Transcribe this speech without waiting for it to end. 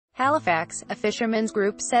Halifax, a fishermen's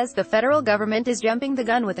group says the federal government is jumping the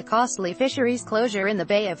gun with a costly fisheries closure in the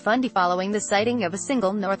Bay of Fundy following the sighting of a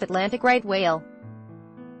single North Atlantic right whale.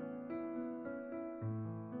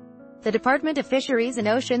 The Department of Fisheries and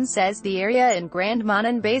Oceans says the area in Grand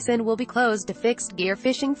Manan Basin will be closed to fixed-gear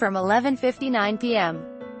fishing from 11:59 p.m.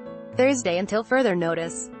 Thursday until further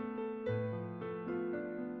notice.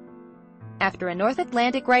 After a North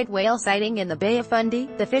Atlantic right whale sighting in the Bay of Fundy,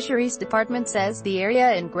 the Fisheries Department says the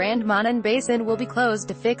area in Grand Manan Basin will be closed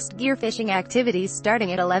to fixed-gear fishing activities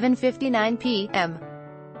starting at 11:59 p.m.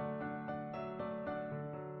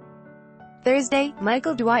 Thursday,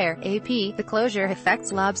 Michael Dwyer, AP. The closure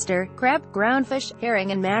affects lobster, crab, groundfish, herring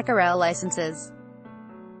and mackerel licenses.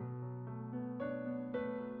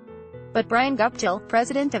 But Brian Guptill,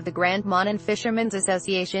 president of the Grand Manan Fishermen's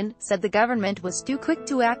Association, said the government was too quick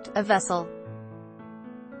to act. A vessel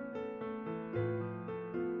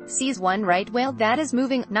sees one right whale that is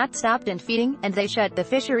moving, not stopped and feeding, and they shut the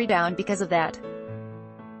fishery down because of that.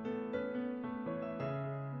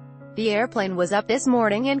 The airplane was up this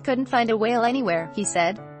morning and couldn't find a whale anywhere, he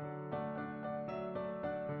said.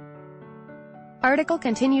 Article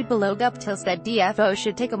continued below. Guptill said DFO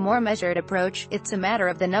should take a more measured approach. It's a matter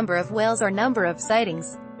of the number of whales or number of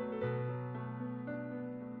sightings.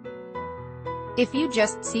 If you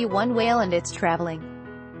just see one whale and it's traveling,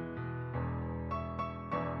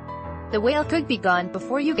 the whale could be gone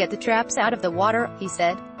before you get the traps out of the water, he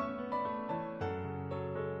said.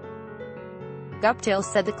 Guptill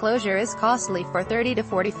said the closure is costly for 30 to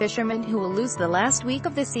 40 fishermen who will lose the last week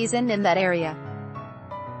of the season in that area.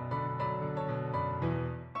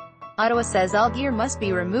 Ottawa says all gear must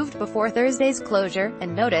be removed before Thursday's closure,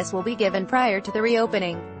 and notice will be given prior to the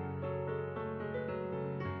reopening.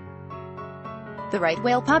 The right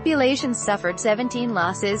whale population suffered 17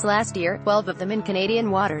 losses last year, 12 of them in Canadian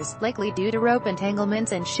waters, likely due to rope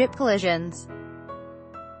entanglements and ship collisions.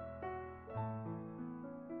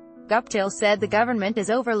 Guptill said the government is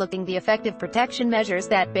overlooking the effective protection measures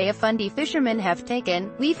that Bay of Fundy fishermen have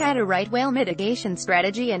taken. We've had a right whale mitigation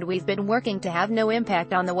strategy and we've been working to have no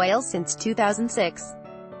impact on the whales since 2006.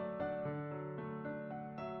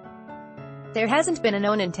 There hasn't been a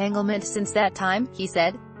known entanglement since that time, he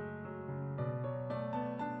said.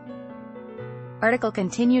 Article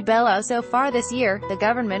continued below. So far this year, the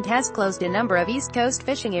government has closed a number of East Coast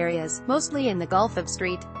fishing areas, mostly in the Gulf of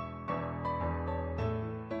St.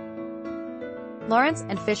 Lawrence,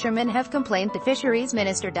 and fishermen have complained to Fisheries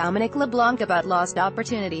Minister Dominic LeBlanc about lost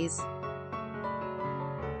opportunities.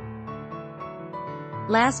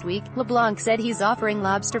 Last week, LeBlanc said he's offering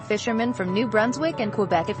lobster fishermen from New Brunswick and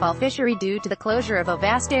Quebec a fall fishery due to the closure of a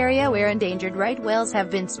vast area where endangered right whales have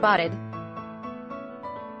been spotted.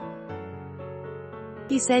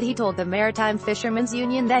 He said he told the Maritime Fishermen's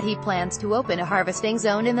Union that he plans to open a harvesting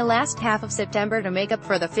zone in the last half of September to make up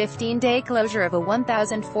for the 15-day closure of a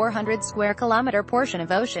 1,400 square kilometer portion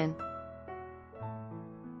of ocean.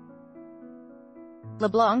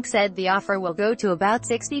 LeBlanc said the offer will go to about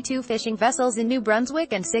 62 fishing vessels in New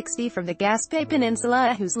Brunswick and 60 from the Gaspé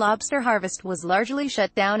Peninsula, whose lobster harvest was largely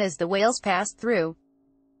shut down as the whales passed through.